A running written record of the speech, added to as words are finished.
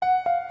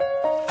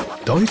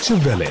Deutsche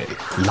Welle.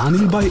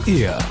 Learning by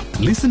ear.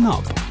 Listen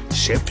up.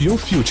 Shape your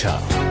future.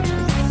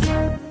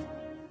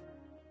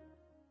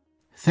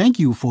 Thank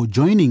you for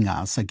joining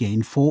us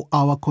again for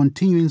our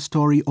continuing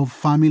story of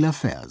family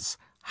affairs,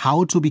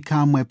 how to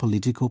become a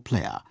political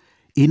player.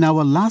 In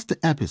our last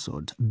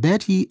episode,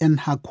 Betty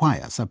and her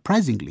choir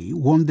surprisingly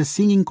won the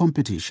singing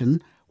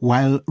competition,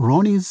 while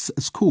Ronnie's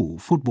school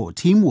football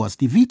team was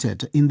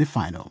defeated in the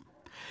final.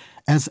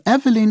 As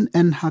Evelyn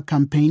and her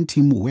campaign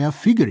team were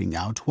figuring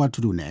out what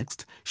to do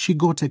next, she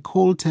got a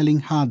call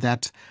telling her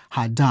that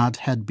her dad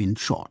had been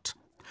shot.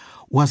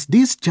 Was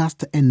this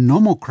just a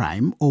normal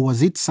crime, or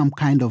was it some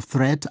kind of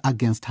threat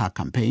against her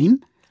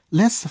campaign?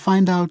 Let's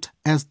find out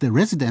as the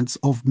residents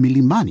of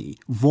Milimani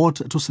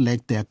vote to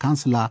select their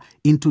councillor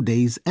in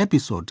today's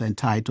episode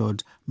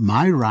entitled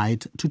My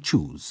Right to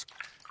Choose.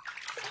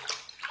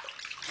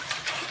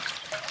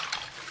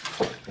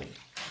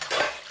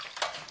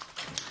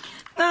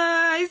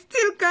 I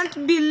still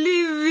can't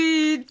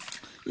believe it.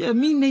 Yeah,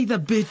 me neither,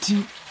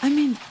 Betty. I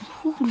mean,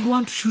 who would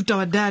want to shoot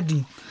our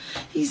daddy?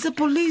 He's a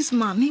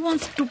policeman. He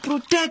wants to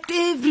protect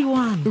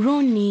everyone.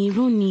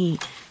 Ronnie,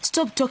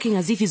 stop talking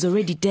as if he's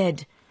already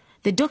dead.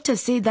 The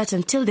doctors say that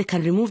until they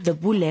can remove the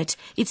bullet,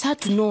 it's hard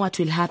to know what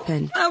will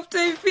happen. After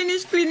I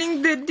finish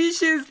cleaning the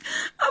dishes,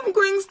 I'm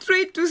going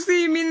straight to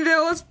see him in the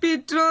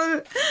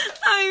hospital.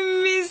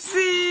 I miss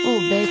him.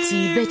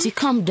 Oh, Betty,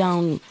 calm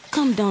down.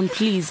 Calm down,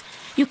 please.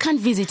 You can't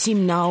visit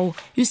him now.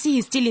 You see,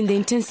 he's still in the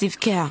intensive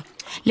care.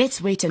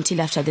 Let's wait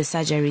until after the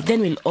surgery.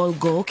 Then we'll all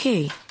go,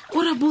 okay?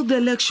 What about the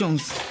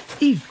elections?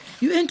 Eve,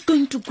 you ain't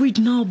going to quit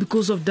now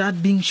because of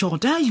Dad being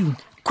shot, are you?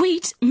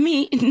 Quit?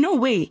 Me? No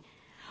way.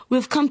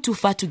 We've come too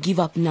far to give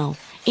up now.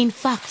 In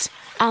fact,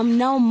 I'm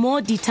now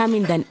more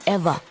determined than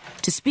ever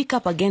to speak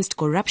up against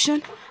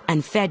corruption,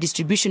 unfair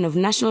distribution of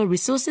national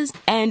resources,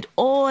 and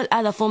all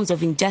other forms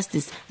of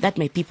injustice that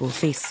my people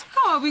face.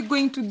 How are we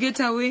going to get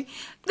away?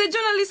 The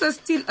journalists are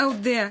still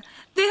out there.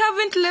 They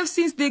haven't left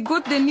since they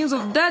got the news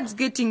of Dad's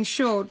getting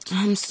shot.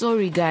 I'm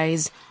sorry,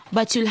 guys,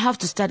 but you'll have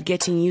to start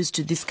getting used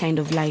to this kind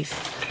of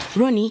life.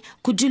 Ronnie,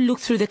 could you look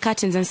through the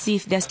curtains and see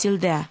if they're still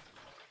there?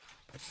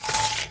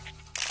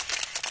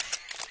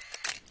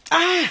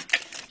 Ah!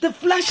 The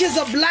flashes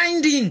are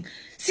blinding.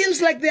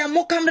 Seems like there are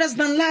more cameras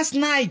than last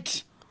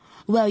night.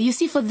 Well, you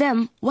see, for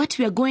them, what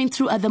we are going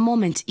through at the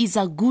moment is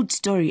a good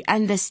story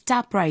and the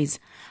star prize.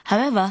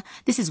 However,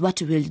 this is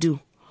what we will do.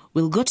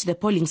 We'll go to the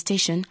polling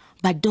station,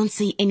 but don't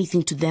say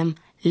anything to them.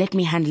 Let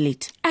me handle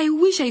it. I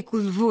wish I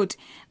could vote.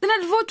 Then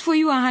I'd vote for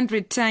you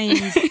 100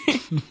 times.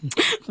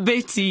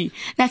 Betty,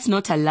 that's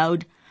not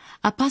allowed.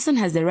 A person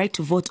has the right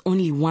to vote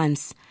only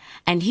once,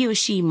 and he or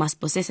she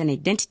must possess an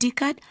identity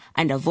card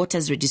and a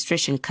voter's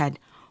registration card,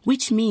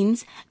 which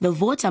means the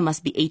voter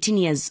must be 18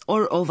 years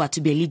or over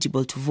to be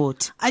eligible to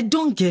vote. I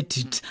don't get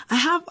it. I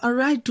have a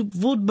right to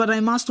vote, but I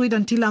must wait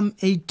until I'm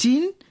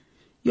 18?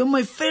 You're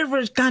my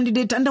favorite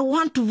candidate, and I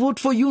want to vote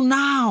for you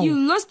now. You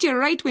lost your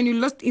right when you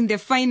lost in the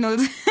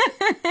finals.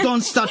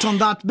 Don't start on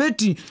that,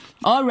 Betty.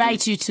 All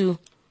right, you two.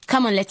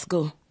 Come on, let's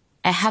go.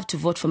 I have to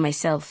vote for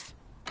myself.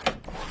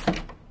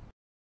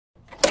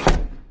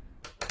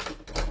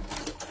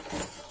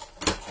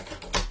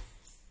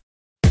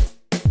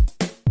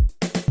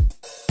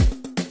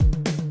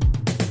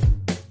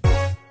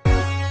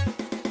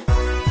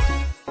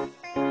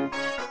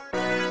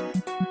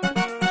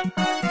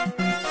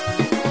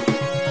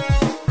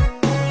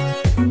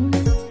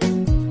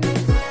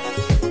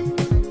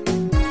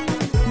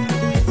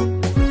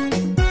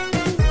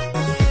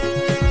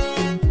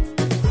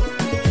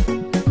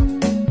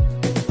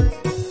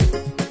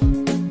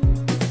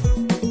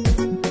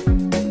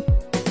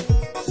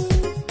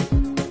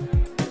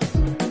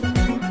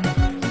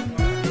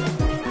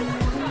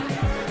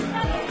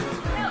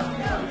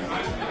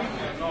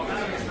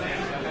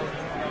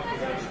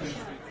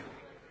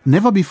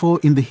 Never before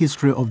in the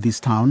history of this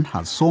town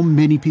has so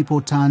many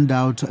people turned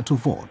out to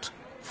vote.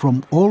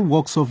 From all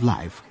walks of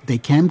life, they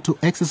came to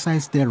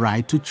exercise their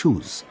right to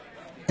choose.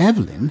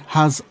 Evelyn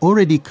has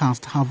already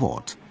cast her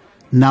vote.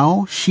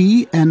 Now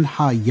she and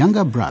her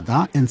younger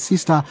brother and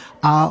sister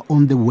are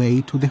on the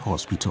way to the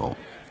hospital.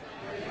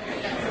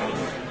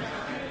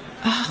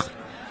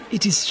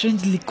 It is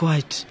strangely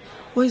quiet.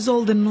 Where is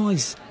all the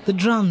noise, the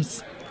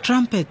drums,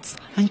 trumpets,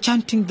 and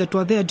chanting that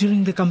were there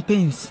during the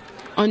campaigns?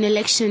 On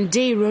election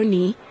day,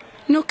 Ronnie,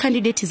 no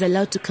candidate is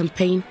allowed to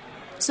campaign.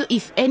 So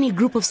if any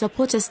group of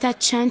supporters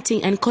start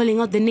chanting and calling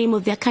out the name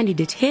of their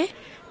candidate,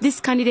 this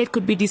candidate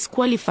could be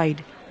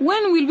disqualified.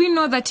 When will we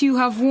know that you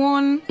have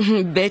won?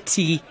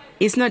 Betty,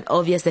 it's not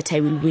obvious that I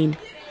will win.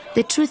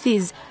 The truth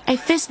is, I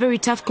face very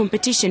tough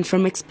competition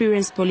from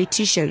experienced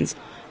politicians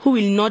who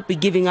will not be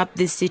giving up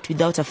this seat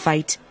without a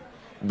fight.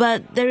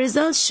 But the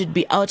results should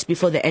be out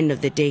before the end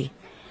of the day.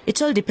 It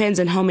all depends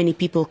on how many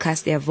people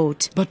cast their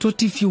vote. But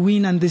what if you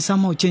win and they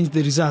somehow change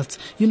the results?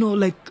 You know,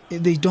 like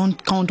they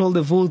don't count all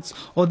the votes,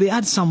 or they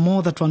add some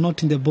more that were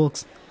not in the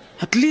box.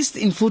 At least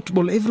in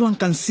football, everyone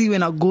can see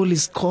when a goal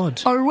is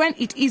scored. Or when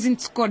it isn't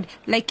scored,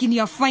 like in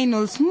your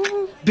finals.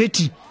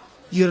 Betty,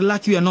 you're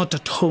lucky you are not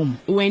at home.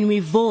 When we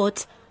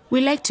vote,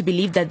 We like to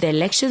believe that the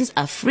elections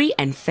are free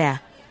and fair.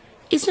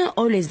 It's not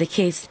always the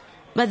case,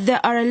 but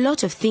there are a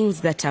lot of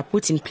things that are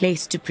put in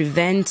place to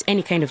prevent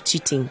any kind of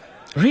cheating.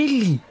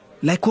 Really?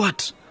 Like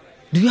what?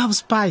 Do you have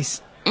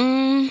spies?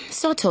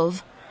 Sort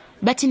of.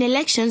 But in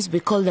elections,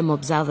 we call them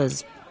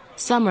observers.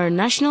 Some are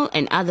national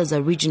and others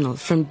are regional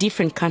from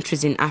different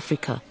countries in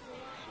Africa.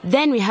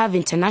 Then we have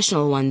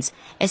international ones,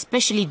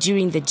 especially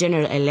during the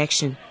general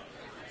election.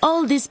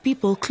 All these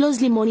people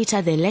closely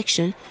monitor the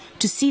election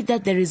to see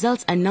that the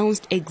results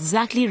announced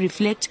exactly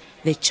reflect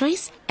the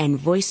choice and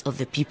voice of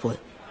the people.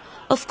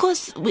 Of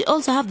course, we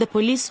also have the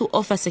police who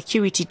offer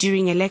security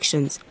during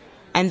elections,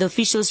 and the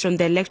officials from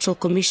the Electoral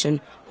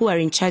Commission who are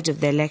in charge of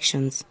the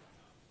elections.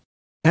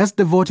 As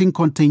the voting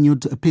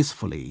continued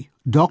peacefully,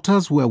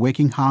 doctors were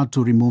working hard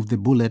to remove the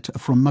bullet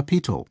from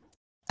Mapito.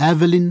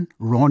 Evelyn,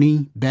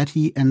 Ronnie,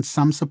 Betty and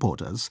some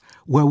supporters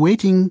were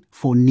waiting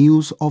for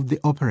news of the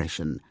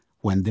operation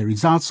when the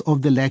results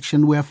of the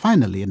election were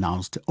finally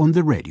announced on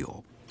the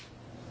radio.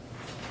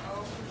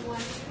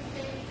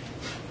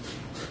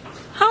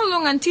 How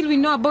long until we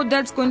know about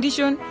Dad's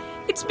condition?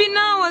 It's been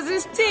hours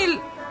and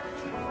still...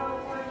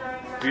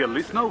 Dear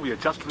listener, we are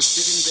just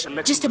receiving the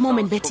election Just a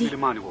moment, results Betty. for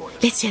Milimani ward.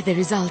 Let's hear the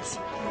results.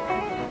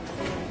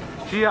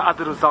 Here are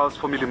the results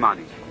for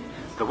Milimani.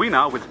 The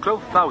winner with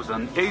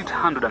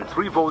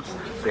 12,803 votes,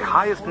 the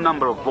highest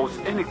number of votes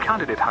any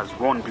candidate has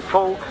won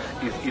before,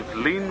 is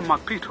Evelyn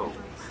Mapito.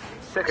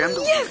 Second,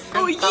 Yes!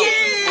 Oh, yes! I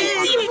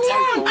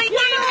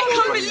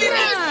can't believe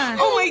it!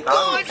 Oh, my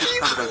God!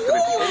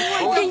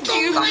 Thank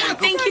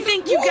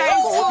you,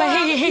 guys. But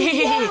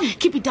hey,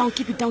 keep it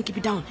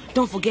down.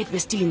 Don't forget we're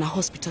still in a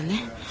hospital,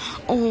 eh?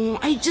 Oh,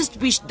 I just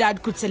wish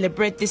Dad could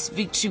celebrate this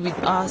victory with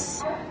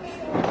us.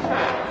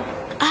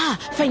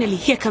 Finally,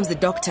 here comes the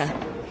doctor.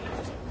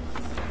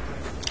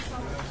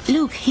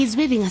 Look, he's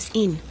waving us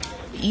in.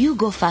 You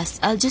go first.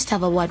 I'll just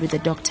have a word with the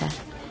doctor.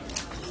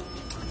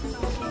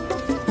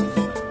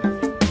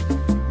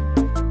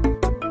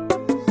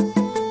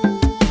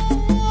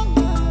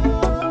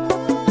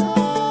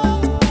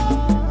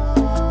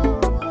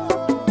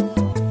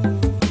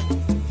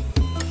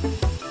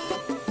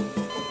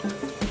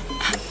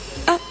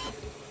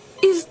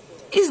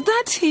 Is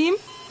that him?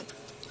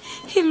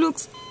 He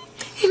looks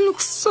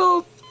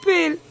so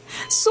pale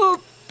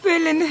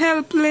and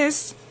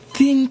helpless.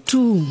 Thing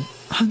too.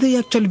 Have they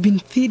actually been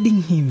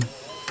feeding him?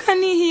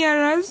 Can he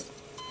hear us?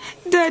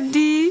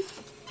 Daddy?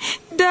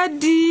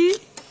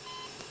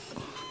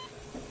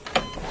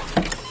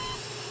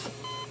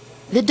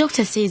 The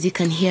doctor says he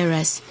can hear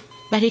us,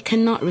 but he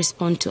cannot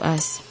respond to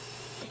us.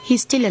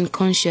 He's still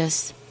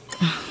unconscious.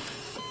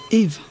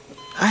 Eve,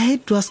 I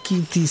hate to ask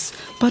you this,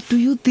 but do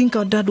you think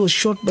our dad was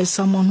shot by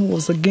someone who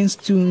was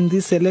against you in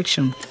this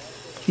election?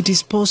 It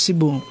is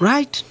possible,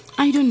 right?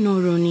 I don't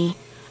know, Ronnie.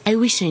 I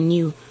wish I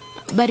knew,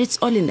 but it's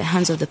all in the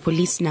hands of the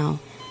police now.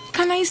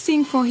 Can I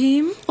sing for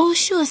him? Oh,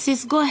 sure,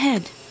 sis. Go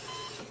ahead.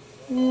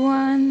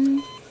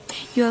 1,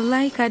 you're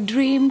like a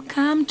dream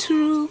come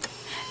true.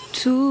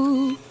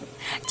 2,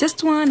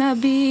 just wanna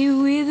be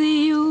with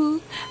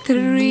you.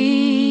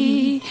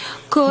 3,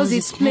 'cause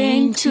it's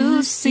plain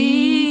to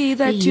see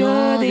that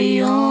you're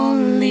the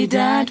only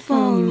dad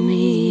for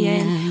me.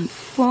 And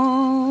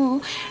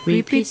 4,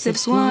 repeat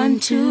steps 1,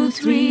 2,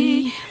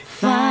 3.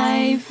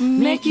 5,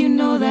 make you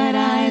know that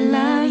I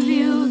love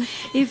you.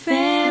 If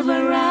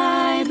ever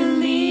I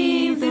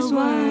believe this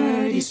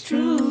word is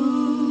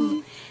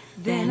true,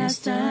 then I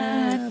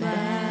start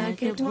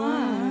back at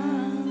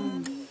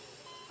 1.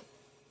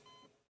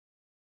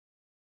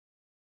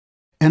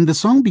 And the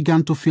song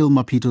began to fill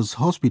Mapito's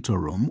hospital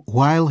room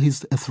while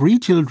his 3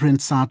 children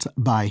sat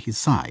by his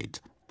side.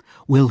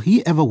 Will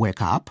he ever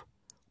wake up?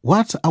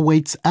 What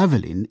awaits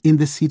Evelyn in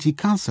the city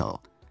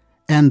council?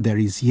 And there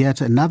is yet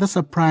another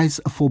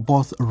surprise for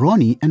both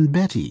Ronnie and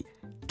Betty.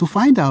 To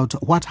find out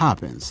what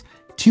happens,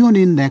 tune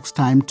in next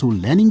time to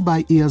Learning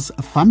by Ear's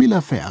Family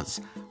Affairs,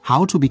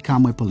 How to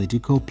Become a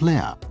Political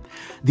Player.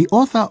 The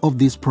author of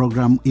this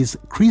program is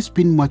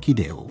Crispin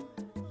Mwakideu.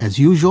 As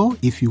usual,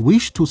 if you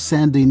wish to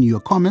send in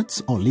your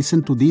comments or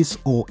listen to this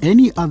or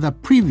any other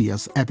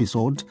previous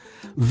episode,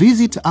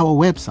 visit our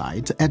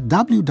website at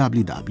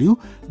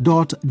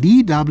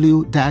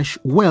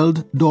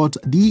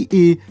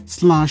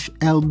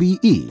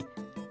www.dw-world.de/lbe.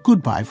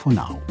 Goodbye for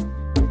now.